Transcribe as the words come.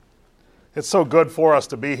It's so good for us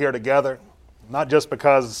to be here together, not just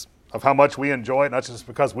because of how much we enjoy it, not just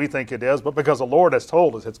because we think it is, but because the Lord has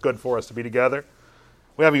told us it's good for us to be together.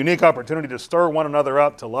 We have a unique opportunity to stir one another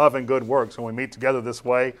up to love and good works when we meet together this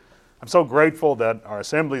way. I'm so grateful that our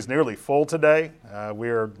assembly is nearly full today.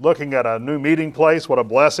 We're looking at a new meeting place. What a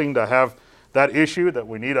blessing to have that issue, that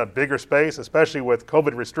we need a bigger space, especially with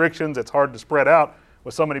COVID restrictions. It's hard to spread out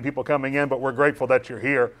with so many people coming in, but we're grateful that you're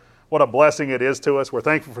here. What a blessing it is to us. We're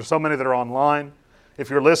thankful for so many that are online. If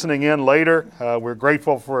you're listening in later, we're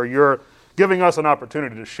grateful for your giving us an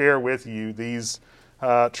opportunity to share with you these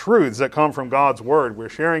truths that come from God's Word. We're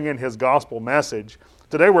sharing in His gospel message.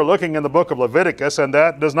 Today we're looking in the book of Leviticus, and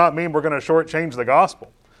that does not mean we're going to shortchange the gospel.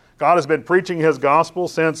 God has been preaching His gospel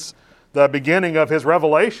since the beginning of His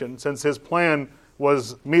revelation, since His plan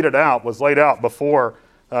was laid out before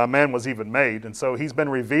man was even made. And so He's been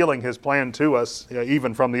revealing His plan to us,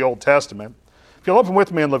 even from the Old Testament. If you'll open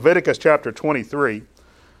with me in Leviticus chapter 23,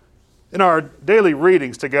 in our daily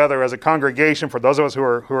readings together as a congregation, for those of us who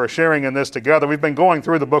are sharing in this together, we've been going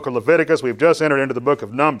through the book of Leviticus. We've just entered into the book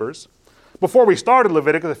of Numbers. Before we started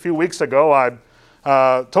Leviticus a few weeks ago,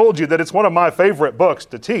 I told you that it's one of my favorite books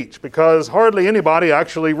to teach because hardly anybody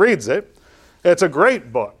actually reads it. It's a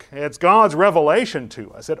great book. It's God's revelation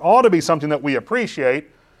to us. It ought to be something that we appreciate,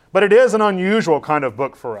 but it is an unusual kind of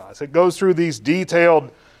book for us. It goes through these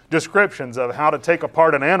detailed descriptions of how to take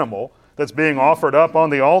apart an animal that's being offered up on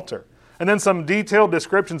the altar. And then some detailed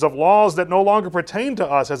descriptions of laws that no longer pertain to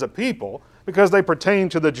us as a people because they pertain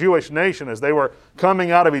to the Jewish nation as they were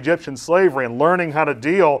coming out of Egyptian slavery and learning how to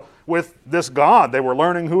deal with this God. They were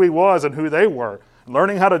learning who He was and who they were,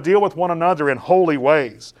 learning how to deal with one another in holy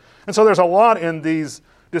ways. And so there's a lot in these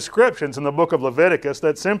descriptions in the book of Leviticus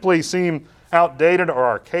that simply seem outdated or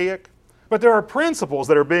archaic. But there are principles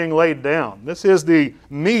that are being laid down. This is the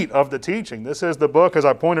meat of the teaching. This is the book, as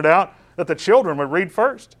I pointed out, that the children would read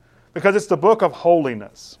first because it's the book of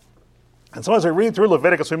holiness. And so as we read through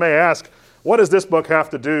Leviticus, we may ask, what does this book have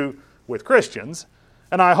to do with Christians?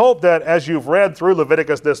 And I hope that as you've read through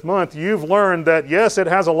Leviticus this month, you've learned that, yes, it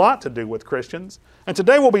has a lot to do with Christians. And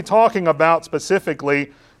today we'll be talking about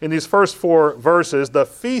specifically in these first 4 verses, the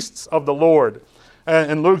feasts of the Lord.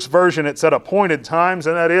 In Luke's version, it said appointed times,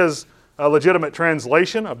 and that is a legitimate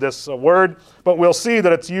translation of this word. But we'll see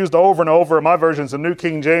that it's used over and over. My version's the New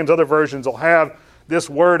King James. Other versions will have this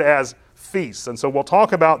word as feasts. And so we'll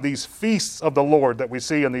talk about these feasts of the Lord that we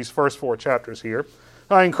see in these first 4 chapters here.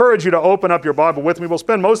 I encourage you to open up your Bible with me. We'll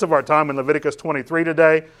spend most of our time in Leviticus 23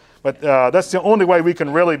 today. But that's the only way we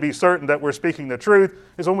can really be certain that we're speaking the truth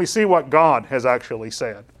is when we see what God has actually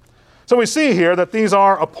said. So we see here that these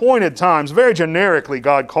are appointed times. Very generically,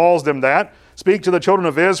 God calls them that. Speak to the children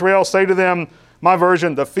of Israel, say to them, my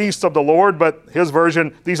version, the feasts of the Lord, but His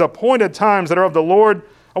version, these appointed times that are of the Lord,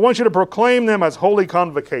 I want you to proclaim them as holy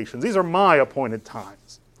convocations. These are my appointed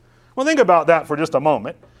times. Well, think about that for just a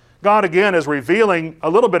moment. God, again, is revealing a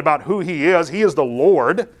little bit about who He is. He is the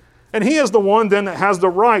Lord, and He is the one then that has the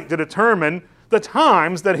right to determine the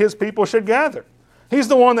times that His people should gather. He's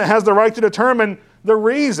the one that has the right to determine the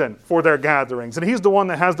reason for their gatherings. And He's the one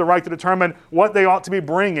that has the right to determine what they ought to be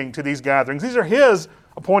bringing to these gatherings. These are His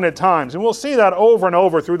appointed times. And we'll see that over and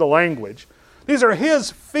over through the language. These are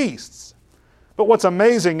His feasts. But what's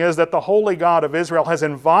amazing is that the holy God of Israel has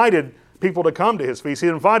invited people to come to His feast. He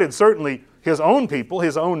invited certainly His own people,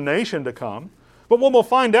 His own nation to come. But what we'll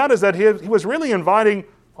find out is that He was really inviting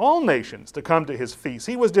all nations to come to His feast.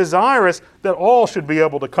 He was desirous that all should be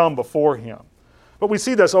able to come before Him. But we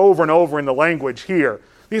see this over and over in the language here.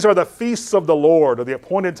 These are the feasts of the Lord, or the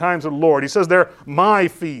appointed times of the Lord. He says they're my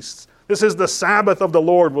feasts. This is the Sabbath of the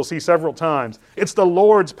Lord, we'll see several times. It's the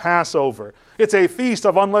Lord's Passover. It's a feast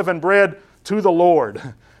of unleavened bread to the Lord.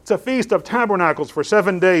 It's a feast of tabernacles for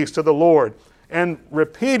 7 days to the Lord. And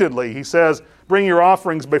repeatedly, he says, bring your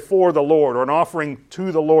offerings before the Lord, or an offering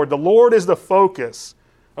to the Lord. The Lord is the focus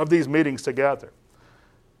of these meetings together.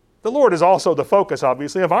 The Lord is also the focus,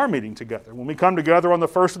 obviously, of our meeting together. When we come together on the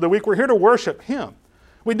first of the week, we're here to worship Him.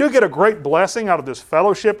 We do get a great blessing out of this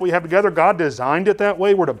fellowship we have together. God designed it that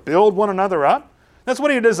way. We're to build one another up. That's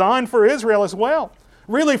what He designed for Israel as well.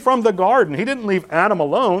 Really, from the garden, He didn't leave Adam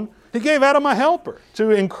alone. He gave Adam a helper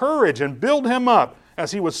to encourage and build him up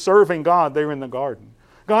as he was serving God there in the garden.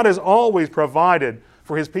 God has always provided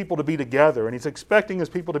for His people to be together, and He's expecting His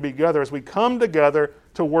people to be together as we come together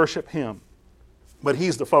to worship Him. But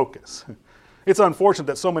He's the focus. It's unfortunate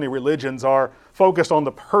that so many religions are focused on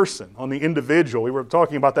the person, on the individual. We were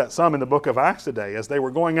talking about that some in the book of Acts today as they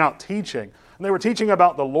were going out teaching. And they were teaching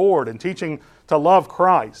about the Lord and teaching to love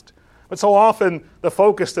Christ. But so often the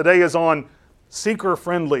focus today is on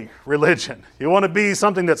seeker-friendly religion. You want to be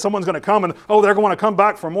something that someone's going to come and, oh, they're going to come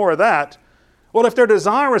back for more of that. Well, if they're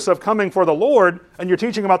desirous of coming for the Lord and you're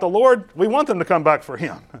teaching about the Lord, we want them to come back for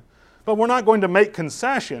Him. But we're not going to make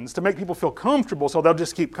concessions to make people feel comfortable so they'll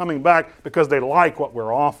just keep coming back because they like what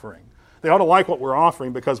we're offering. They ought to like what we're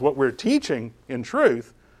offering because what we're teaching in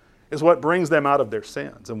truth is what brings them out of their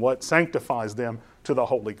sins and what sanctifies them to the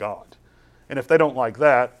holy God. And if they don't like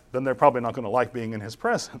that, then they're probably not going to like being in His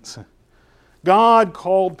presence. God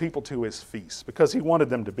called people to His feasts because He wanted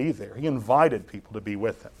them to be there. He invited people to be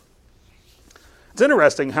with Him. It's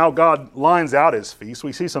interesting how God lines out His feasts.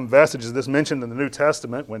 We see some vestiges of this mentioned in the New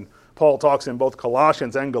Testament when Paul talks in both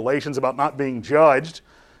Colossians and Galatians about not being judged.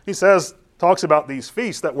 He talks about these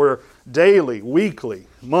feasts that were daily, weekly,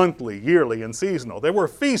 monthly, yearly, and seasonal. They were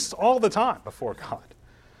feasts all the time before God.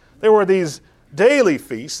 There were these daily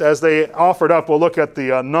feasts as they offered up. We'll look at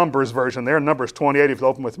the Numbers version there, Numbers 28, if you'll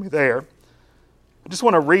open with me there. I just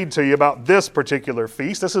want to read to you about this particular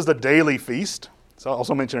feast. This is the daily feast. It's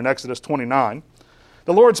also mentioned in Exodus 29.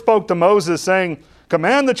 The Lord spoke to Moses, saying,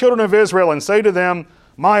 "Command the children of Israel and say to them,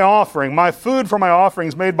 my offering, my food for my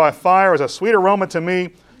offerings made by fire is a sweet aroma to me.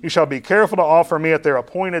 You shall be careful to offer me at their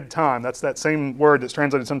appointed time." That's that same word that's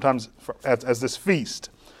translated sometimes as this feast.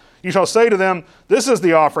 "You shall say to them, this is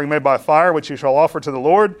the offering made by fire, which you shall offer to the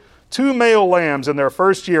Lord, 2 male lambs in their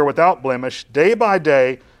first year without blemish, day by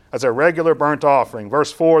day, as a regular burnt offering."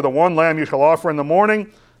 Verse 4, "The one lamb you shall offer in the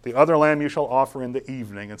morning, the other lamb you shall offer in the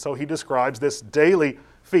evening." And so he describes this daily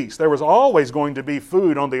feast. There was always going to be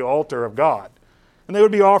food on the altar of God, and they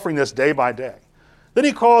would be offering this day by day. Then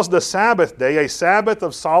he calls the Sabbath day a Sabbath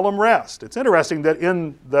of solemn rest. It's interesting that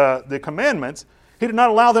in the commandments, he did not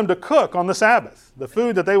allow them to cook on the Sabbath. The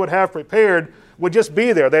food that they would have prepared would just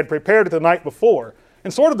be there. They had prepared it the night before.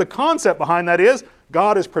 And sort of the concept behind that is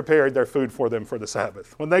God has prepared their food for them for the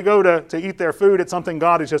Sabbath. When they go to eat their food, it's something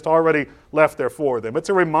God has just already left there for them. It's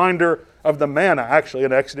a reminder of the manna, actually,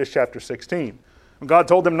 in Exodus chapter 16. When God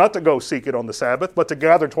told them not to go seek it on the Sabbath, but to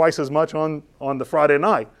gather twice as much on the Friday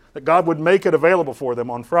night, that God would make it available for them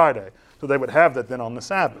on Friday, so they would have that then on the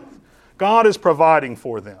Sabbath. God is providing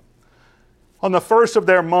for them. On the first of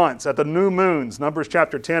their months, at the new moons, Numbers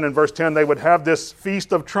chapter 10 and verse 10, they would have this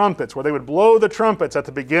feast of trumpets, where they would blow the trumpets at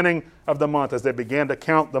the beginning of the month as they began to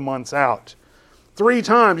count the months out. 3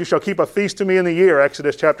 times you shall keep a feast to me in the year,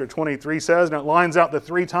 Exodus chapter 23 says, and it lines out the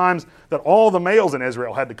 3 times that all the males in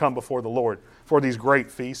Israel had to come before the Lord for these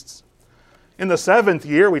great feasts. In the 7th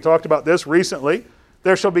year, we talked about this recently,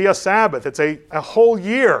 there shall be a Sabbath. It's a whole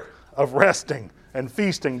year of resting and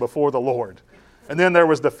feasting before the Lord. And then there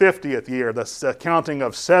was the 50th year, the counting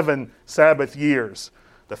of 7 Sabbath years.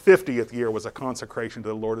 The 50th year was a consecration to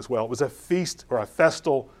the Lord as well. It was a feast or a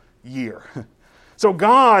festal year. So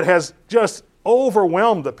God has just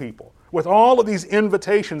overwhelmed the people with all of these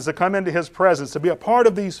invitations to come into His presence, to be a part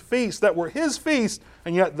of these feasts that were His feasts,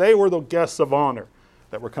 and yet they were the guests of honor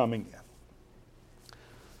that were coming in.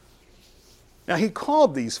 Now, He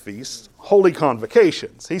called these feasts holy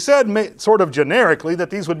convocations. He said sort of generically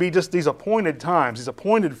that these would be just these appointed times, these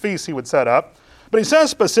appointed feasts He would set up. But He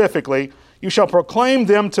says specifically, you shall proclaim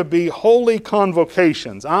them to be holy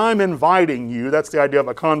convocations. I'm inviting you. That's the idea of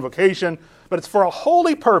a convocation, but it's for a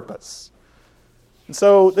holy purpose. And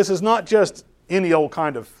so this is not just any old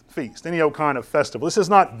kind of feast, any old kind of festival. This is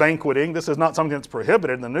not banqueting. This is not something that's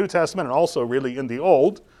prohibited in the New Testament and also really in the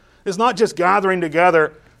Old. It's not just gathering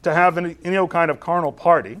together to have any old kind of carnal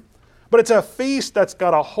party, but it's a feast that's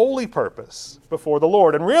got a holy purpose before the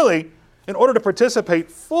Lord. And really, in order to participate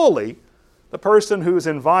fully, the person who is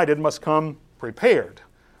invited must come prepared,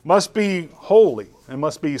 must be holy, and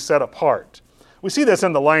must be set apart. We see this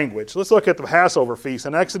in the language. Let's look at the Passover feast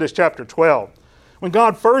in Exodus chapter 12. When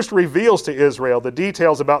God first reveals to Israel the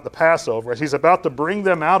details about the Passover, as He's about to bring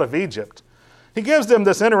them out of Egypt, He gives them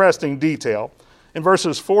this interesting detail in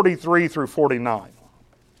verses 43 through 49.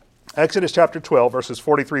 Exodus chapter 12, verses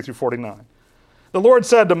 43 through 49. The Lord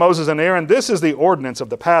said to Moses and Aaron, "This is the ordinance of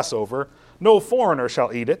the Passover. No foreigner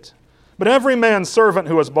shall eat it. But every man's servant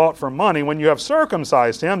who is bought for money, when you have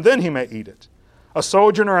circumcised him, then he may eat it. A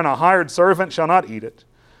sojourner and a hired servant shall not eat it.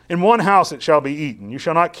 In one house it shall be eaten. You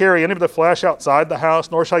shall not carry any of the flesh outside the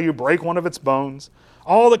house, nor shall you break one of its bones.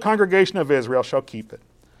 All the congregation of Israel shall keep it.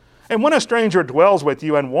 And when a stranger dwells with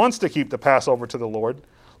you and wants to keep the Passover to the Lord,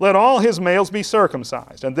 let all his males be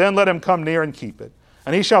circumcised, and then let him come near and keep it.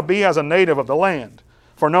 And he shall be as a native of the land,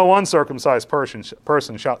 for no uncircumcised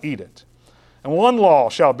person shall eat it. And one law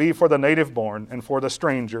shall be for the native born and for the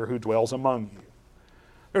stranger who dwells among you."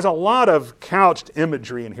 There's a lot of couched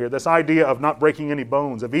imagery in here, this idea of not breaking any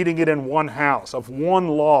bones, of eating it in one house, of one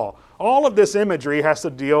law. All of this imagery has to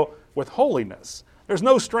deal with holiness. There's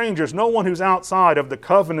no strangers, no one who's outside of the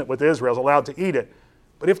covenant with Israel is allowed to eat it.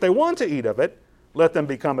 But if they want to eat of it, let them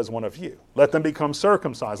become as one of you. Let them become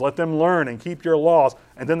circumcised. Let them learn and keep your laws,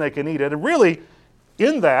 and then they can eat it. And really,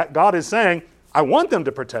 in that, God is saying, I want them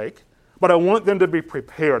to partake, but I want them to be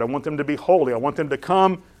prepared. I want them to be holy. I want them to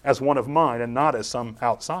come as one of mine and not as some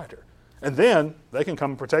outsider. And then they can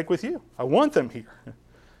come and partake with you. I want them here.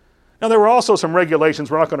 Now, there were also some regulations,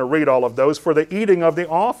 we're not going to read all of those, for the eating of the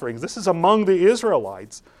offerings. This is among the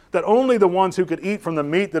Israelites, that only the ones who could eat from the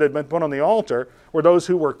meat that had been put on the altar were those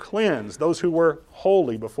who were cleansed, those who were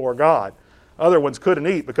holy before God. Other ones couldn't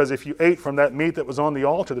eat, because if you ate from that meat that was on the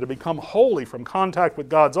altar that had become holy from contact with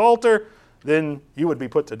God's altar, then you would be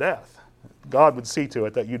put to death. God would see to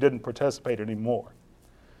it that you didn't participate anymore.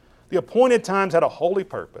 The appointed times had a holy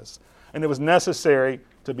purpose, and it was necessary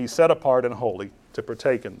to be set apart and holy to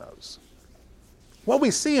partake in those. What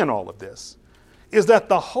we see in all of this is that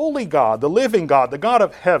the holy God, the living God, the God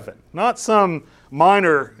of heaven, not some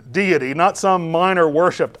minor deity, not some minor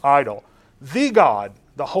worshipped idol, the God,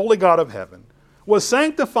 the holy God of heaven, was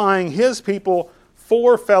sanctifying His people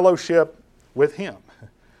for fellowship with Him.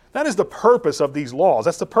 That is the purpose of these laws.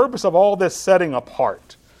 That's the purpose of all this setting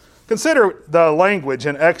apart. Consider the language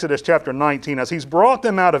in Exodus chapter 19 as He's brought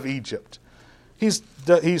them out of Egypt. He's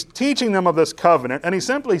teaching them of this covenant, and He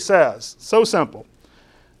simply says, so simple,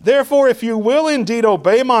 therefore, if you will indeed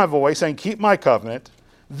obey my voice and keep my covenant,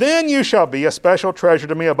 then you shall be a special treasure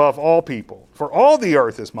to me above all people, for all the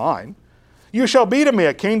earth is mine. You shall be to me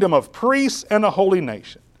a kingdom of priests and a holy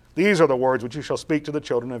nation. These are the words which you shall speak to the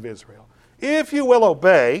children of Israel. If you will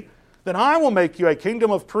obey, then I will make you a kingdom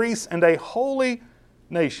of priests and a holy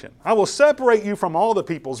nation. I will separate you from all the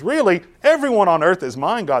peoples. Really, everyone on earth is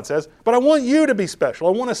mine, God says, but I want you to be special. I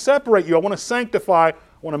want to separate you. I want to sanctify. I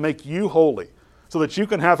want to make you holy so that you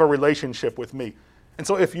can have a relationship with me. And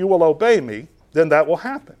so if you will obey me, then that will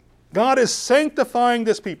happen. God is sanctifying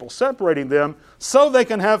this people, separating them so they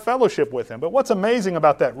can have fellowship with Him. But what's amazing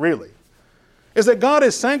about that really is that God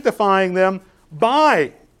is sanctifying them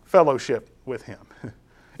by fellowship with Him.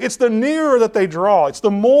 It's the nearer that they draw. It's the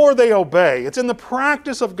more they obey. It's in the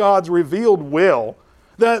practice of God's revealed will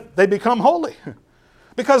that they become holy.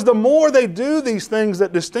 Because the more they do these things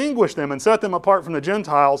that distinguish them and set them apart from the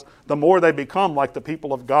Gentiles, the more they become like the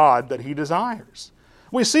people of God that He desires.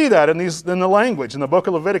 We see that in the language in the book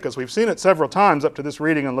of Leviticus. We've seen it several times up to this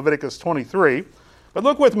reading in Leviticus 23. But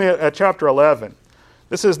look with me at chapter 11.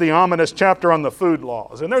 This is the ominous chapter on the food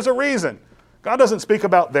laws. And there's a reason. God doesn't speak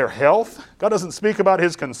about their health. God doesn't speak about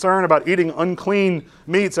His concern about eating unclean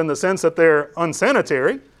meats in the sense that they're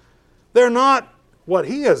unsanitary. They're not what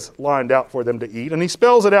He has lined out for them to eat. And He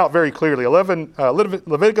spells it out very clearly.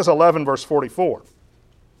 Leviticus 11, verse 44.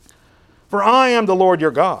 For I am the Lord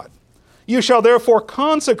your God. You shall therefore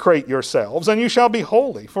consecrate yourselves, and you shall be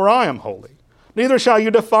holy, for I am holy. Neither shall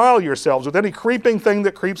you defile yourselves with any creeping thing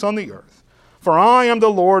that creeps on the earth. For I am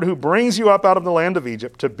the Lord who brings you up out of the land of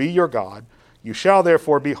Egypt to be your God. You shall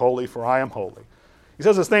therefore be holy, for I am holy. He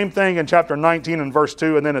says the same thing in chapter 19 and verse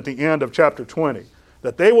 2, and then at the end of chapter 20,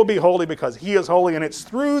 that they will be holy because He is holy, and it's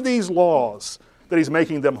through these laws that He's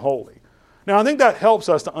making them holy. Now, I think that helps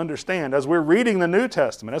us to understand as we're reading the New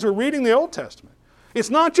Testament, as we're reading the Old Testament. It's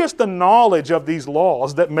not just the knowledge of these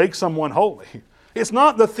laws that makes someone holy. It's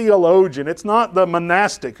not the theologian, it's not the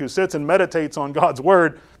monastic who sits and meditates on God's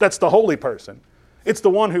Word that's the holy person. It's the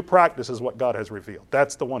one who practices what God has revealed.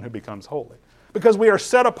 That's the one who becomes holy. Because we are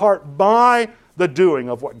set apart by the doing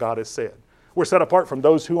of what God has said. We're set apart from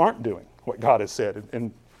those who aren't doing what God has said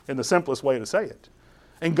in the simplest way to say it.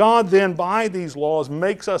 And God then, by these laws,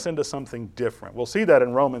 makes us into something different. We'll see that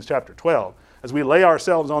in Romans chapter 12. As we lay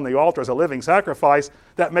ourselves on the altar as a living sacrifice,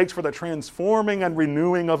 that makes for the transforming and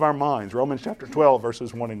renewing of our minds. Romans chapter 12,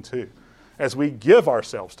 verses 1 and 2. As we give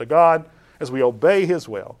ourselves to God, as we obey His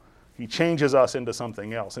will, He changes us into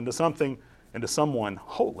something else, into someone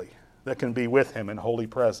holy that can be with Him in holy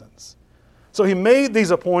presence. So He made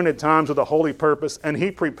these appointed times with a holy purpose, and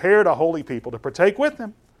He prepared a holy people to partake with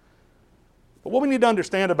Him. But what we need to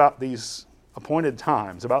understand about these appointed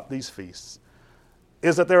times, about these feasts,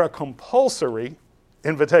 is that they're a compulsory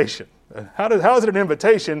invitation. How is it an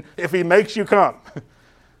invitation if He makes you come?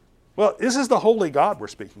 Well, this is the holy God we're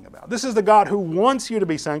speaking about. This is the God who wants you to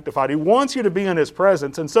be sanctified. He wants you to be in His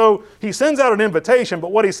presence. And so He sends out an invitation,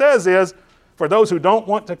 but what He says is, for those who don't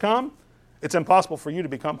want to come, it's impossible for you to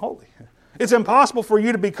become holy. It's impossible for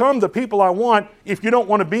you to become the people I want if you don't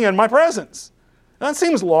want to be in my presence. Now, that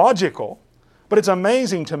seems logical, but it's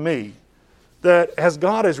amazing to me that as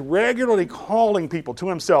God is regularly calling people to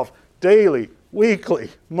Himself daily, weekly,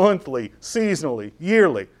 monthly, seasonally,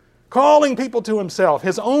 yearly, calling people to himself,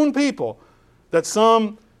 his own people, that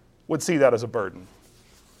some would see that as a burden.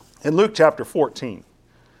 In Luke chapter 14,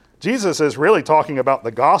 Jesus is really talking about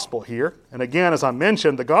the gospel here. And again, as I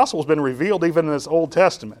mentioned, the gospel has been revealed even in this Old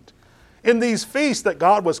Testament. In these feasts that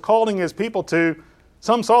God was calling his people to,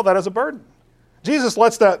 some saw that as a burden. Jesus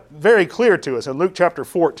lets that very clear to us in Luke chapter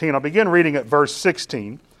 14. I'll begin reading at verse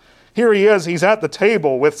 16. Here he is, he's at the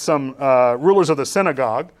table with some rulers of the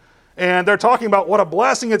synagogue, and they're talking about what a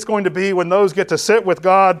blessing it's going to be when those get to sit with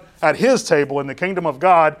God at his table in the kingdom of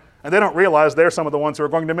God, and they don't realize they're some of the ones who are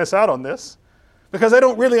going to miss out on this, because they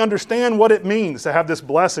don't really understand what it means to have this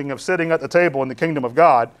blessing of sitting at the table in the kingdom of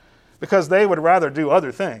God, because they would rather do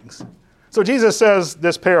other things. So Jesus says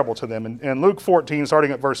this parable to them in Luke 14,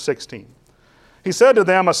 starting at verse 16. He said to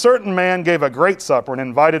them, "A certain man gave a great supper and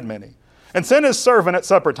invited many, and sent his servant at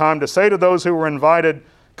supper time to say to those who were invited,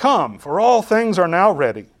 'Come, for all things are now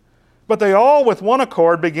ready.' But they all with one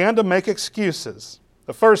accord began to make excuses.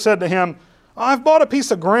 The first said to him, 'I've bought a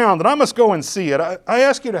piece of ground, and I must go and see it. I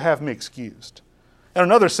ask you to have me excused.' And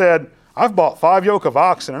another said, 'I've bought 5 yoke of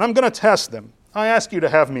oxen, and I'm going to test them. I ask you to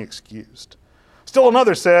have me excused.' Still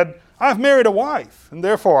another said, 'I've married a wife, and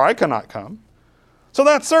therefore I cannot come.' So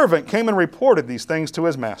that servant came and reported these things to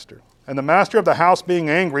his master. And the master of the house, being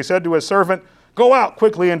angry, said to his servant, 'Go out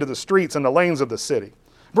quickly into the streets and the lanes of the city.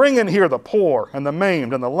 Bring in here the poor, and the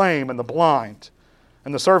maimed, and the lame, and the blind.'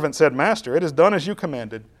 And the servant said, 'Master, it is done as you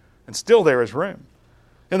commanded, and still there is room.'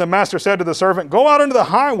 And the master said to the servant, 'Go out into the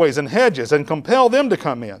highways and hedges, and compel them to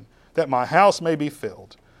come in, that my house may be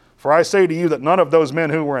filled. For I say to you that none of those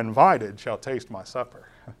men who were invited shall taste my supper.'"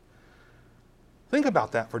 Think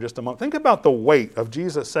about that for just a moment. Think about the weight of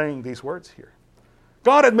Jesus saying these words here.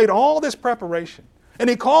 God had made all this preparation, and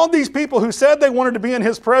he called these people who said they wanted to be in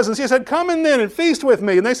his presence. He said, "Come in then and feast with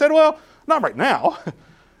me." And they said, "Well, not right now.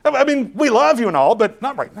 I mean, we love you and all, but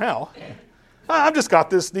not right now. I've just got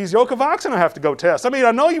these yoke of oxen I have to go test. I mean,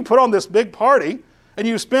 I know you put on this big party, and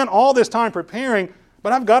you spent all this time preparing,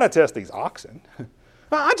 but I've got to test these oxen.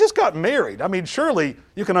 I just got married. I mean, surely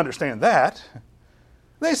you can understand that."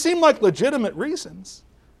 They seem like legitimate reasons.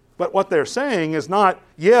 But what they're saying is not,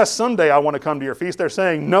 "Yes, someday I want to come to your feast." They're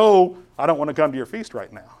saying, "No, I don't want to come to your feast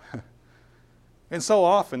right now." And so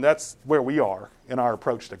often that's where we are in our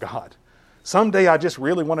approach to God. Someday I just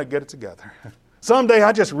really want to get it together. Someday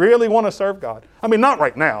I just really want to serve God. I mean, not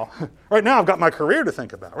right now. Right now I've got my career to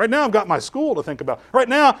think about. Right now I've got my school to think about. Right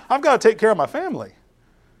now I've got to take care of my family.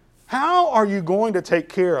 How are you going to take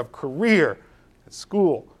care of career and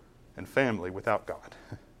school and family without God?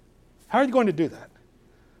 How are you going to do that?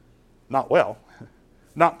 Not well,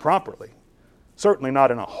 not properly, certainly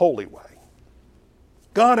not in a holy way.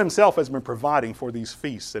 God himself has been providing for these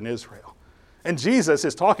feasts in Israel. And Jesus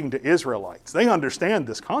is talking to Israelites. They understand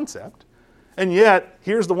this concept. And yet,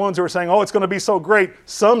 here's the ones who are saying, "Oh, it's going to be so great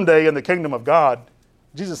someday in the kingdom of God."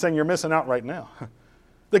 Jesus is saying, "You're missing out right now."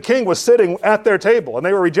 The king was sitting at their table, and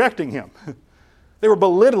they were rejecting him. They were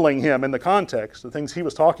belittling him in the context, the things he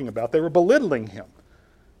was talking about. They were belittling him.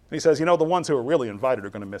 And he says, the ones who are really invited are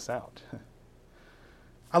going to miss out.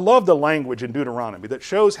 I love the language in Deuteronomy that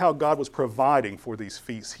shows how God was providing for these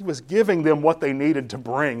feasts. He was giving them what they needed to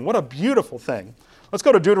bring. What a beautiful thing. Let's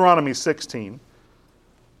go to Deuteronomy 16.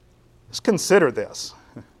 Let's consider this.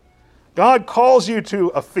 God calls you to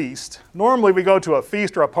a feast. Normally we go to a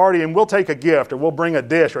feast or a party and we'll take a gift or we'll bring a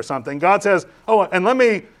dish or something. God says, "Oh, and let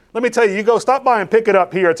me tell you, you go stop by and pick it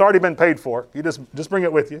up here. It's already been paid for. You just bring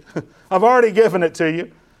it with you. I've already given it to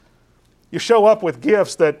you." You show up with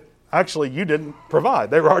gifts that actually you didn't provide.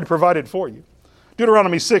 They were already provided for you.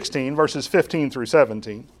 Deuteronomy 16, verses 15 through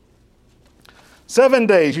 17. 7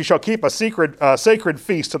 days you shall keep a sacred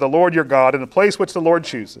feast to the Lord your God in the place which the Lord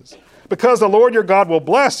chooses, because the Lord your God will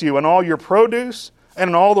bless you in all your produce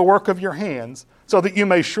and in all the work of your hands, so that you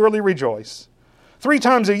may surely rejoice. 3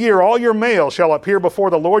 times a year all your males shall appear before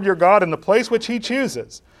the Lord your God in the place which he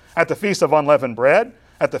chooses, at the feast of unleavened bread,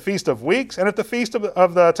 at the feast of weeks, and at the feast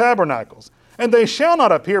of the tabernacles. And they shall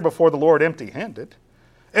not appear before the Lord empty-handed.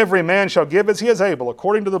 Every man shall give as he is able,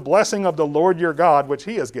 according to the blessing of the Lord your God, which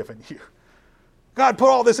he has given you. God put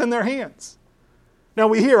all this in their hands. Now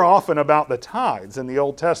we hear often about the tithes in the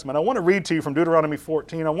Old Testament. I want to read to you from Deuteronomy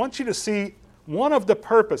 14. I want you to see one of the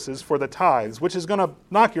purposes for the tithes, which is going to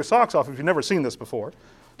knock your socks off if you've never seen this before.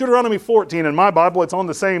 Deuteronomy 14, in my Bible, it's on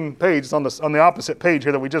the same page, it's on the opposite page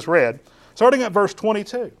here that we just read. Starting at verse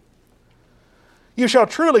 22. "You shall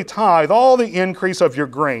truly tithe all the increase of your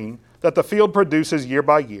grain that the field produces year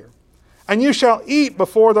by year. And you shall eat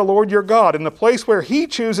before the Lord your God in the place where he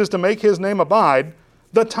chooses to make his name abide,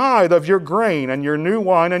 the tithe of your grain and your new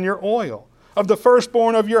wine and your oil, of the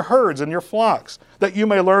firstborn of your herds and your flocks, that you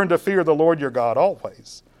may learn to fear the Lord your God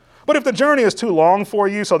always. But if the journey is too long for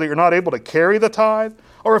you so that you're not able to carry the tithe,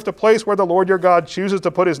 or if the place where the Lord your God chooses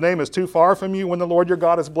to put his name is too far from you when the Lord your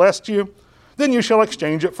God has blessed you, then you shall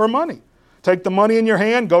exchange it for money. Take the money in your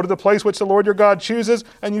hand, go to the place which the Lord your God chooses,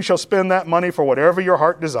 and you shall spend that money for whatever your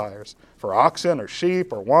heart desires, for oxen or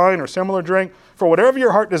sheep or wine or similar drink, for whatever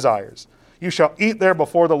your heart desires. You shall eat there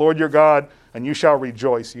before the Lord your God, and you shall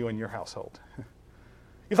rejoice, you and your household.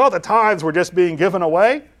 You thought the tithes were just being given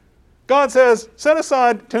away? God says, set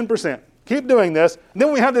aside 10%. Keep doing this. And then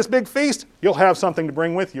when we have this big feast, you'll have something to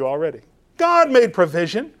bring with you already. God made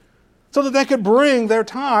provision so that they could bring their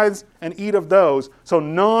tithes and eat of those, so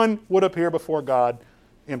none would appear before God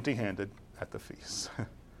empty-handed at the feast.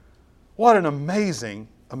 What an amazing,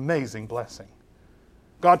 amazing blessing.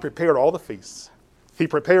 God prepared all the feasts. He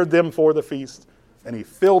prepared them for the feast, and he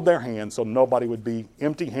filled their hands so nobody would be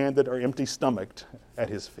empty-handed or empty-stomached at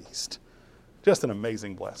his feast. Just an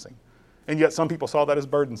amazing blessing. And yet some people saw that as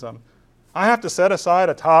burdensome. I have to set aside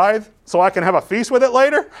a tithe so I can have a feast with it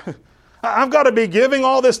later? I've got to be giving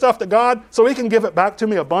all this stuff to God so he can give it back to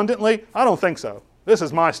me abundantly? I don't think so. This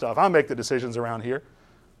is my stuff. I make the decisions around here.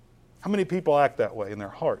 How many people act that way in their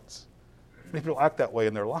hearts? How many people act that way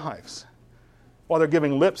in their lives? While they're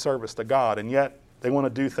giving lip service to God, and yet they want to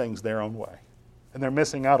do things their own way. And they're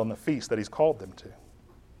missing out on the feast that he's called them to.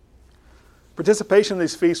 Participation in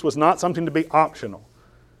these feasts was not something to be optional.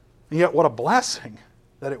 And yet what a blessing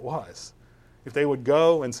that it was. If they would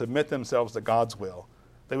go and submit themselves to God's will,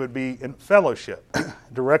 they would be in fellowship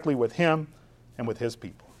directly with him and with his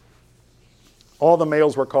people. All the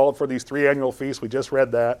males were called for these 3 annual feasts. We just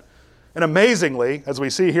read that. And amazingly, as we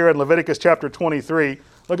see here in Leviticus chapter 23,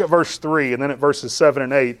 look at verse 3 and then at verses 7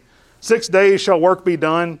 and 8. 6 days shall work be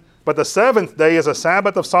done, but the 7th day is a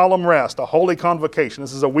Sabbath of solemn rest, a holy convocation.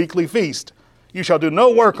 This is a weekly feast. You shall do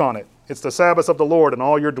no work on it. It's the Sabbath of the Lord in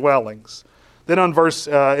all your dwellings. Then in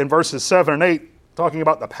verses 7 and 8, talking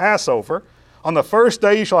about the Passover, on the 1st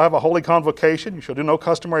day you shall have a holy convocation. You shall do no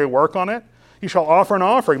customary work on it. You shall offer an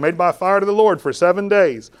offering made by fire to the Lord for 7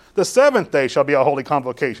 days. The 7th day shall be a holy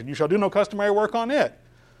convocation. You shall do no customary work on it.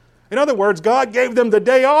 In other words, God gave them the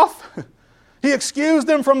day off. He excused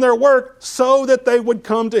them from their work so that they would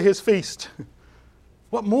come to his feast.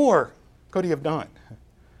 What more could he have done?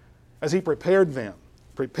 As he prepared them,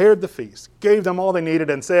 prepared the feast, gave them all they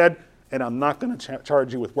needed and said, and I'm not going to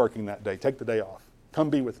charge you with working that day. Take the day off.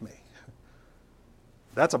 Come be with me.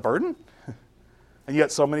 That's a burden? And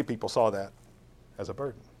yet so many people saw that as a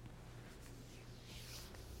burden.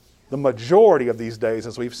 The majority of these days,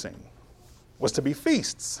 as we've seen, was to be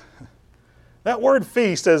feasts. That word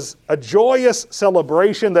feast is a joyous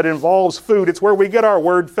celebration that involves food. It's where we get our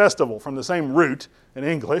word festival from the same root in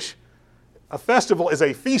English. A festival is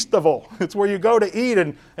a feastival. It's where you go to eat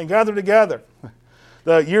and gather together.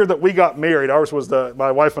 The year that we got married,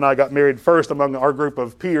 my wife and I got married first among our group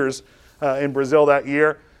of peers in Brazil that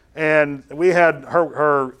year. And we had,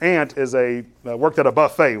 her aunt worked at a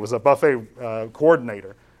buffet, was a buffet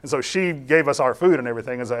coordinator. And so she gave us our food and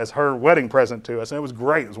everything as her wedding present to us. And it was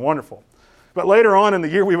great, it was wonderful. But later on in the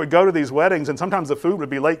year, we would go to these weddings, and sometimes the food would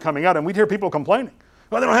be late coming out, and we'd hear people complaining.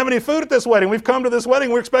 Well, they don't have any food at this wedding. We've come to this wedding,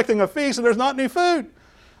 we're expecting a feast, and there's not any food.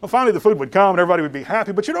 Well, finally the food would come, and everybody would be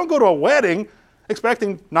happy. But you don't go to a wedding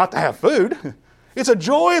expecting not to have food. It's a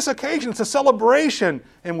joyous occasion. It's a celebration,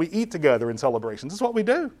 and we eat together in celebrations. This is what we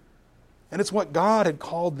do. And it's what God had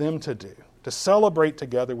called them to do, to celebrate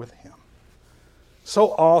together with him.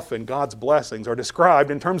 So often, God's blessings are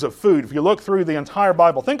described in terms of food. If you look through the entire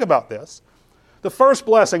Bible, think about this. The first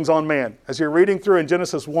blessings on man, as you're reading through in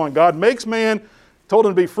Genesis 1, God makes man, told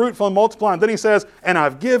him to be fruitful and multiply, and then he says, and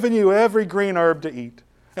I've given you every green herb to eat.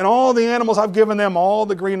 And all the animals, I've given them all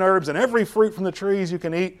the green herbs and every fruit from the trees you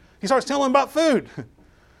can eat. He starts telling them about food.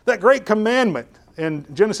 That great commandment in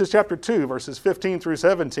Genesis chapter 2, verses 15 through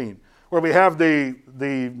 17, where we have the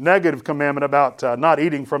negative commandment about not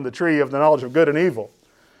eating from the tree of the knowledge of good and evil.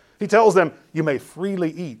 He tells them, you may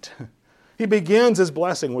freely eat. He begins his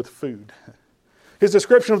blessing with food. His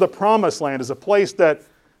description of the promised land is a place that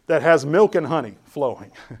has milk and honey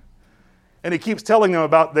flowing. And he keeps telling them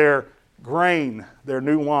about their grain, their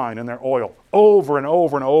new wine, and their oil over and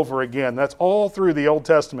over and over again. That's all through the Old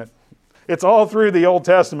Testament. It's all through the Old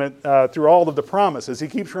Testament, through all of the promises. He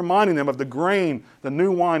keeps reminding them of the grain, the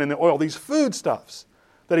new wine, and the oil, these foodstuffs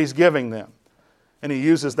that he's giving them. And he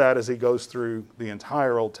uses that as he goes through the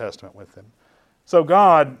entire Old Testament with them. So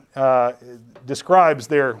God describes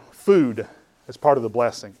their food as part of the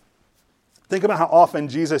blessing. Think about how often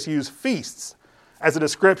Jesus used feasts as a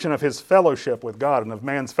description of his fellowship with God and of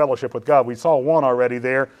man's fellowship with God. We saw one already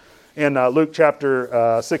there in Luke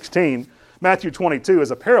chapter 16, Matthew 22 is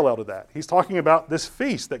a parallel to that. He's talking about this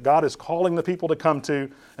feast that God is calling the people to come to,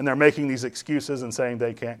 and they're making these excuses and saying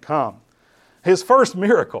they can't come. His first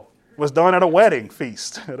miracle was done at a wedding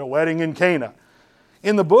feast, at a wedding in Cana.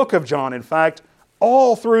 In the book of John, in fact,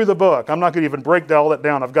 all through the book, I'm not going to even break all that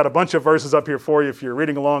down. I've got a bunch of verses up here for you if you're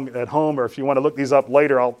reading along at home, or if you want to look these up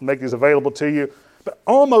later, I'll make these available to you. But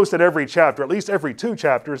almost at every chapter, at least every 2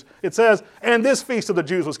 chapters, it says, and this feast of the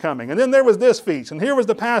Jews was coming. And then there was this feast, and here was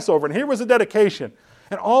the Passover, and here was the dedication.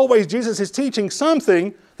 And always Jesus is teaching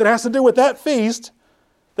something that has to do with that feast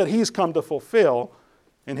that he's come to fulfill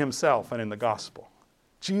in himself and in the gospel.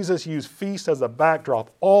 Jesus used feast as a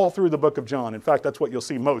backdrop all through the book of John. In fact, that's what you'll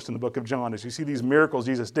see most in the book of John. As you see these miracles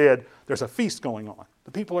Jesus did, there's a feast going on.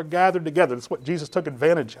 The people are gathered together. That's what Jesus took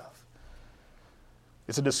advantage of.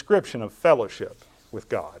 It's a description of fellowship with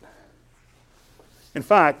God. In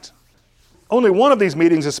fact, only one of these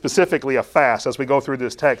meetings is specifically a fast as we go through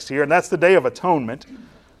this text here, and that's the Day of Atonement.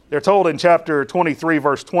 They're told in chapter 23,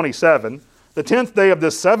 verse 27, the 10th day of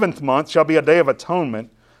this 7th month shall be a day of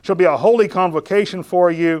atonement, shall be a holy convocation for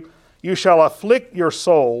you. You shall afflict your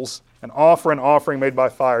souls and offer an offering made by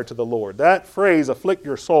fire to the Lord. That phrase, afflict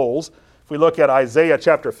your souls, if we look at Isaiah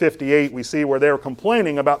chapter 58, we see where they were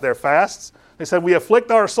complaining about their fasts. They said, we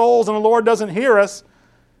afflict our souls and the Lord doesn't hear us.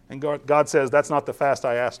 And God says, that's not the fast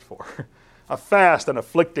I asked for. A fast and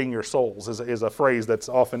afflicting your souls is a phrase that's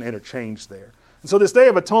often interchanged there. And so this Day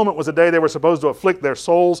of Atonement was a day they were supposed to afflict their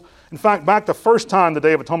souls. In fact, back the first time the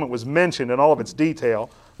Day of Atonement was mentioned in all of its detail,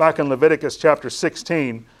 back in Leviticus chapter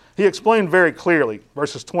 16, he explained very clearly,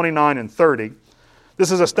 verses 29 and 30,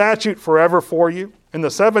 this is a statute forever for you. In the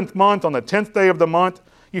 7th month, on the 10th day of the month,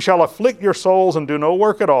 you shall afflict your souls and do no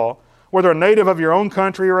work at all, whether a native of your own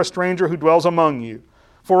country or a stranger who dwells among you.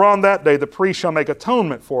 For on that day the priest shall make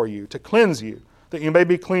atonement for you, to cleanse you, that you may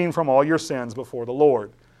be clean from all your sins before the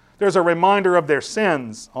Lord. There's a reminder of their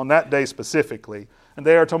sins on that day specifically, and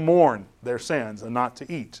they are to mourn their sins and not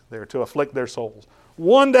to eat. They are to afflict their souls.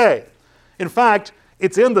 One day. In fact,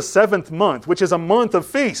 it's in the 7th month, which is a month of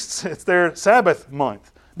feasts. It's their Sabbath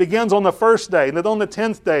month. It begins on the 1st day, and then on the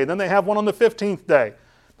 10th day, and then they have one on the 15th day.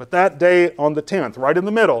 But that day on the 10th, right in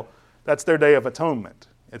the middle, that's their Day of Atonement.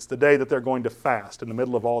 It's the day that they're going to fast in the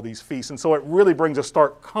middle of all these feasts. And so it really brings a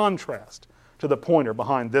stark contrast to the pointer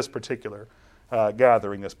behind this particular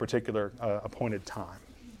gathering, this particular appointed time.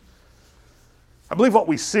 I believe what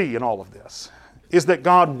we see in all of this is that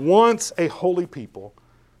God wants a holy people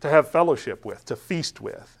to have fellowship with, to feast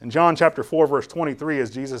with. In John chapter 4, verse 23, as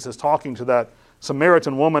Jesus is talking to that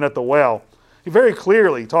Samaritan woman at the well, he very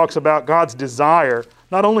clearly talks about God's desire,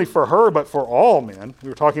 not only for her, but for all men. We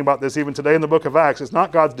were talking about this even today in the book of Acts. It's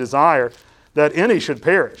not God's desire that any should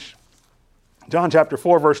perish. John chapter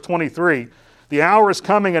 4, verse 23, the hour is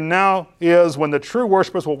coming and now is when the true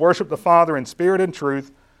worshipers will worship the Father in spirit and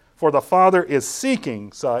truth, for the Father is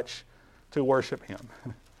seeking such to worship Him.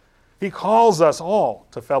 He calls us all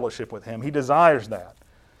to fellowship with Him. He desires that.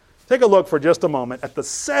 Take a look for just a moment at the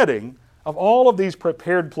setting of all of these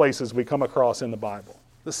prepared places we come across in the Bible.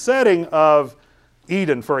 The setting of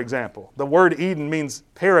Eden, for example. The word Eden means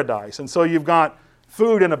paradise. And so you've got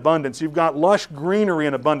food in abundance. You've got lush greenery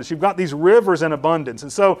in abundance. You've got these rivers in abundance.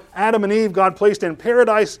 And so Adam and Eve, God placed in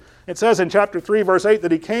paradise. It says in chapter 3, verse 8,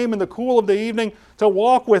 that He came in the cool of the evening to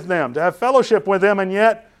walk with them, to have fellowship with them, and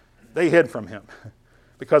yet they hid from Him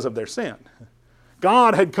because of their sin.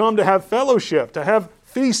 God had come to have fellowship, to have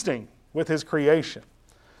feasting with His creation.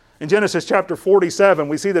 In Genesis chapter 47,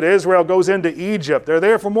 we see that Israel goes into Egypt. They're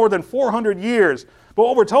there for more than 400 years. But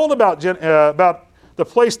what we're told about the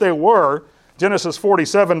place they were, Genesis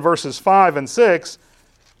 47 verses 5 and 6,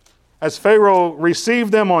 as Pharaoh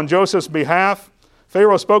received them on Joseph's behalf,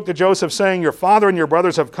 Pharaoh spoke to Joseph saying, your father and your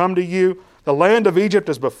brothers have come to you. The land of Egypt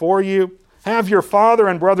is before you. Have your father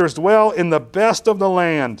and brothers dwell in the best of the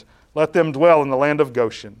land. Let them dwell in the land of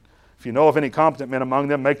Goshen. If you know of any competent men among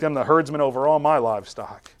them, make them the herdsmen over all my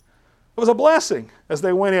livestock. It was a blessing as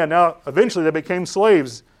they went in. Now, eventually they became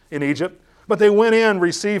slaves in Egypt, but they went in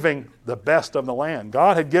receiving the best of the land.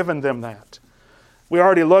 God had given them that. We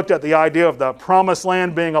already looked at the idea of the promised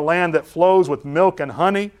land being a land that flows with milk and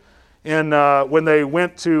honey. And when they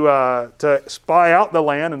went to spy out the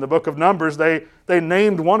land in the book of Numbers, they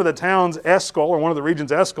named one of the towns Eshcol, or one of the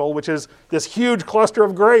regions Eshcol, which is this huge cluster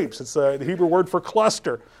of grapes. It's the Hebrew word for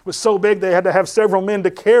cluster. It was so big they had to have several men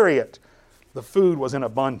to carry it. The food was in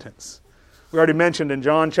abundance. We already mentioned in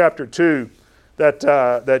John chapter 2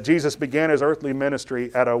 that Jesus began His earthly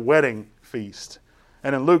ministry at a wedding feast.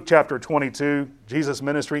 And in Luke chapter 22, Jesus'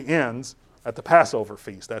 ministry ends at the Passover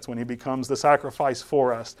feast. That's when He becomes the sacrifice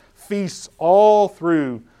for us. Feasts all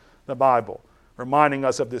through the Bible, reminding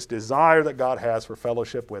us of this desire that God has for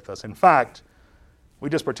fellowship with us. In fact, we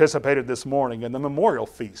just participated this morning in the memorial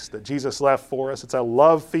feast that Jesus left for us. It's a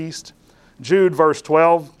love feast. Jude, verse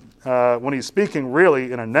 12, when he's speaking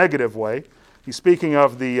really in a negative way, he's speaking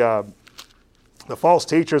of the false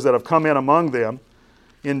teachers that have come in among them.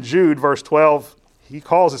 In Jude, verse 12, he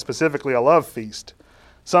calls it specifically a love feast.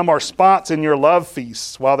 Some are spots in your love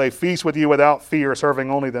feasts, while they feast with you without fear,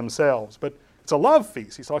 serving only themselves. But it's a love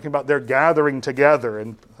feast. He's talking about their gathering together,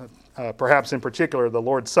 and perhaps in particular the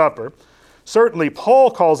Lord's Supper. Certainly,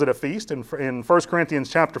 Paul calls it a feast in 1 Corinthians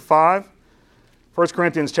chapter 5. 1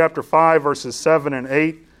 Corinthians chapter 5, verses 7 and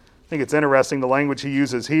 8. I think it's interesting the language he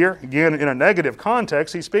uses here. Again, in a negative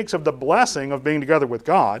context, he speaks of the blessing of being together with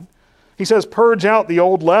God. He says, purge out the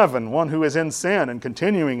old leaven, one who is in sin and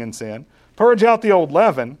continuing in sin. Purge out the old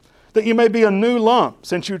leaven, that you may be a new lump,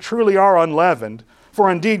 since you truly are unleavened. For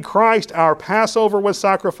indeed Christ our Passover was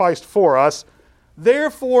sacrificed for us.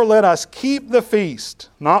 Therefore let us keep the feast,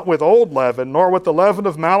 not with old leaven, nor with the leaven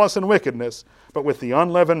of malice and wickedness, but with the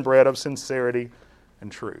unleavened bread of sincerity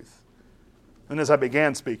and truth. And as I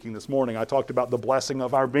began speaking this morning, I talked about the blessing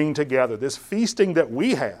of our being together, this feasting that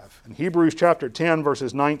we have. In Hebrews chapter 10,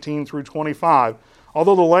 verses 19 through 25,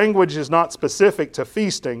 although the language is not specific to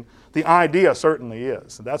feasting, the idea certainly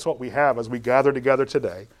is. And that's what we have as we gather together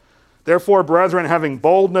today. Therefore, brethren, having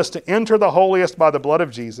boldness to enter the holiest by the blood of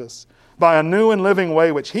Jesus, by a new and living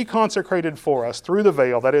way which he consecrated for us through the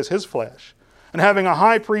veil, that is his flesh, and having a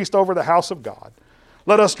high priest over the house of God,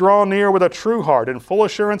 let us draw near with a true heart and full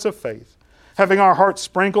assurance of faith, having our hearts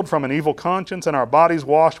sprinkled from an evil conscience and our bodies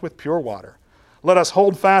washed with pure water. Let us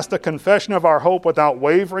hold fast the confession of our hope without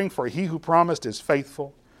wavering, for he who promised is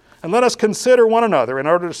faithful. And let us consider one another in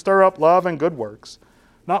order to stir up love and good works,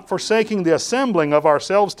 not forsaking the assembling of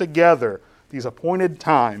ourselves together, these appointed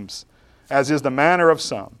times, as is the manner of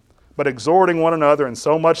some, but exhorting one another, and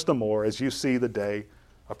so much the more as you see the day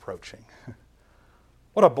approaching.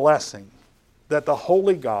 What a blessing that the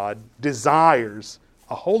holy God desires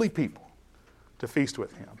a holy people to feast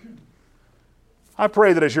with him. I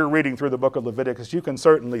pray that as you're reading through the book of Leviticus, you can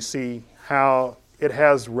certainly see how it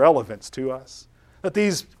has relevance to us. That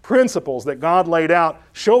these principles that God laid out,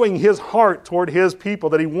 showing his heart toward his people,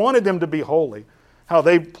 that he wanted them to be holy, how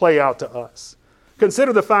they play out to us.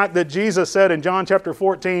 Consider the fact that Jesus said in John chapter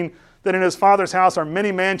 14 that in his Father's house are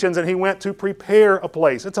many mansions, and he went to prepare a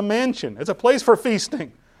place. It's a mansion. It's a place for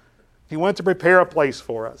feasting. He went to prepare a place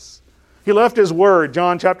for us. He left his word,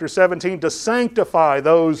 John chapter 17, to sanctify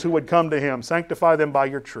those who would come to him. Sanctify them by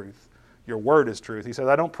your truth. Your word is truth. He says,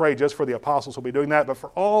 I don't pray just for the apostles who will be doing that, but for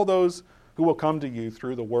all those who will come to you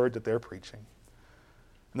through the word that they're preaching.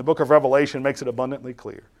 And the book of Revelation makes it abundantly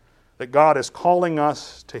clear that God is calling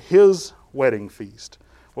us to his wedding feast.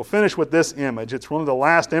 We'll finish with this image. It's one of the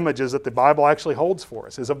last images that the Bible actually holds for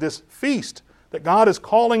us, is of this feast that God is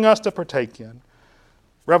calling us to partake in.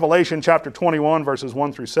 Revelation chapter 21, verses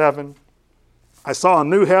 1 through 7. I saw a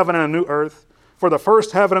new heaven and a new earth, for the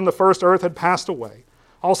first heaven and the first earth had passed away.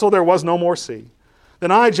 Also there was no more sea. Then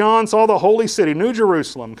I, John, saw the holy city, New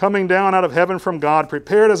Jerusalem, coming down out of heaven from God,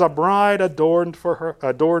 prepared as a bride adorned for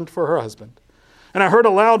her husband. And I heard a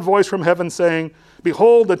loud voice from heaven saying,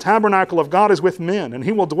 Behold, the tabernacle of God is with men, and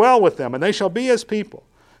he will dwell with them, and they shall be his people.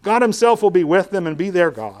 God himself will be with them and be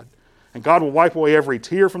their God. And God will wipe away every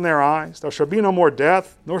tear from their eyes. There shall be no more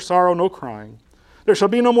death, nor sorrow, nor crying. There shall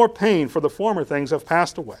be no more pain, for the former things have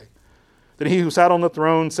passed away. Then he who sat on the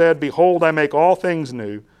throne said, Behold, I make all things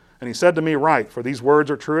new. And he said to me, Write, for these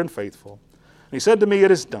words are true and faithful. And he said to me,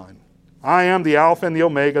 It is done. I am the Alpha and the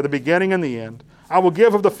Omega, the beginning and the end. I will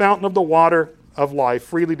give of the fountain of the water of life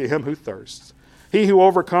freely to him who thirsts. He who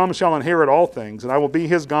overcomes shall inherit all things, and I will be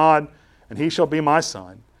his God, and he shall be my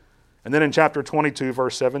son. And then in chapter 22,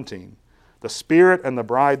 verse 17, the Spirit and the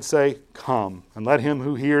bride say, Come. And let him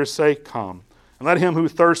who hears say, Come. And let him who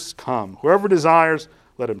thirsts come. Whoever desires,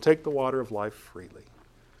 let him take the water of life freely.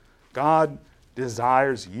 God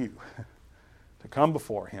desires you to come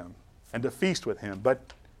before him and to feast with him,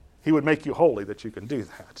 but he would make you holy that you can do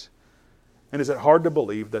that. And is it hard to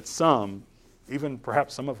believe that some, even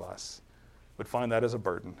perhaps some of us, would find that as a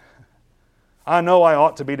burden? I know I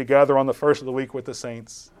ought to be together on the first of the week with the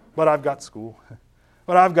saints, but I've got school,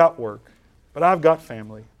 but I've got work, but I've got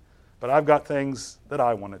family, but I've got things that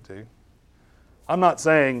I want to do. I'm not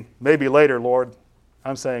saying maybe later, Lord.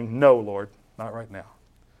 I'm saying no, Lord, not right now.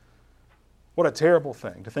 What a terrible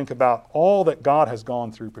thing to think about all that God has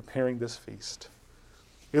gone through preparing this feast.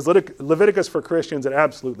 Is Leviticus for Christians? It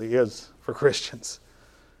absolutely is for Christians.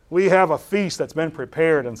 We have a feast that's been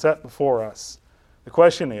prepared and set before us. The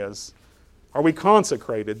question is, are we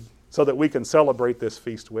consecrated so that we can celebrate this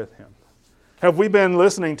feast with Him? Have we been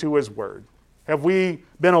listening to His Word? Have we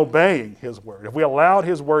been obeying His Word? Have we allowed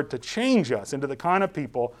His Word to change us into the kind of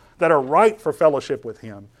people that are right for fellowship with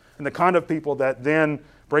Him and the kind of people that then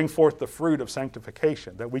bring forth the fruit of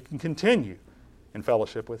sanctification, that we can continue in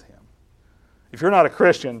fellowship with Him? If you're not a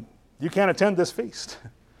Christian, you can't attend this feast.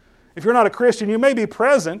 If you're not a Christian, you may be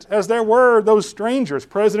present, as there were those strangers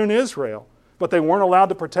present in Israel, but they weren't allowed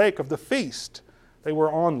to partake of the feast. They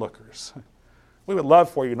were onlookers. We would love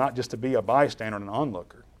for you not just to be a bystander and an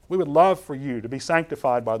onlooker. We would love for you to be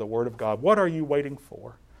sanctified by the Word of God. What are you waiting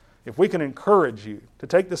for? If we can encourage you to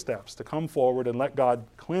take the steps to come forward and let God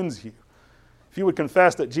cleanse you, if you would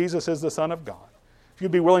confess that Jesus is the Son of God, if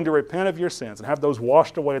you'd be willing to repent of your sins and have those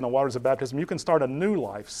washed away in the waters of baptism, you can start a new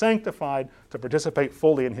life, sanctified to participate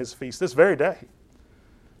fully in His feast this very day.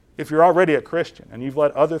 If you're already a Christian and you've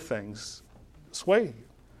let other things sway you,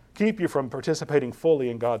 keep you from participating fully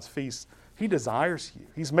in God's feast, He desires you.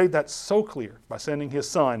 He's made that so clear by sending His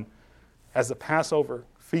Son as the Passover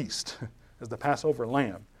feast, as the Passover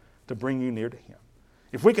lamb, to bring you near to Him.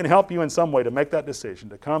 If we can help you in some way to make that decision,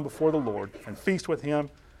 to come before the Lord and feast with Him,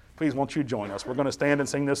 please won't you join us? We're going to stand and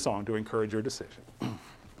sing this song to encourage your decision.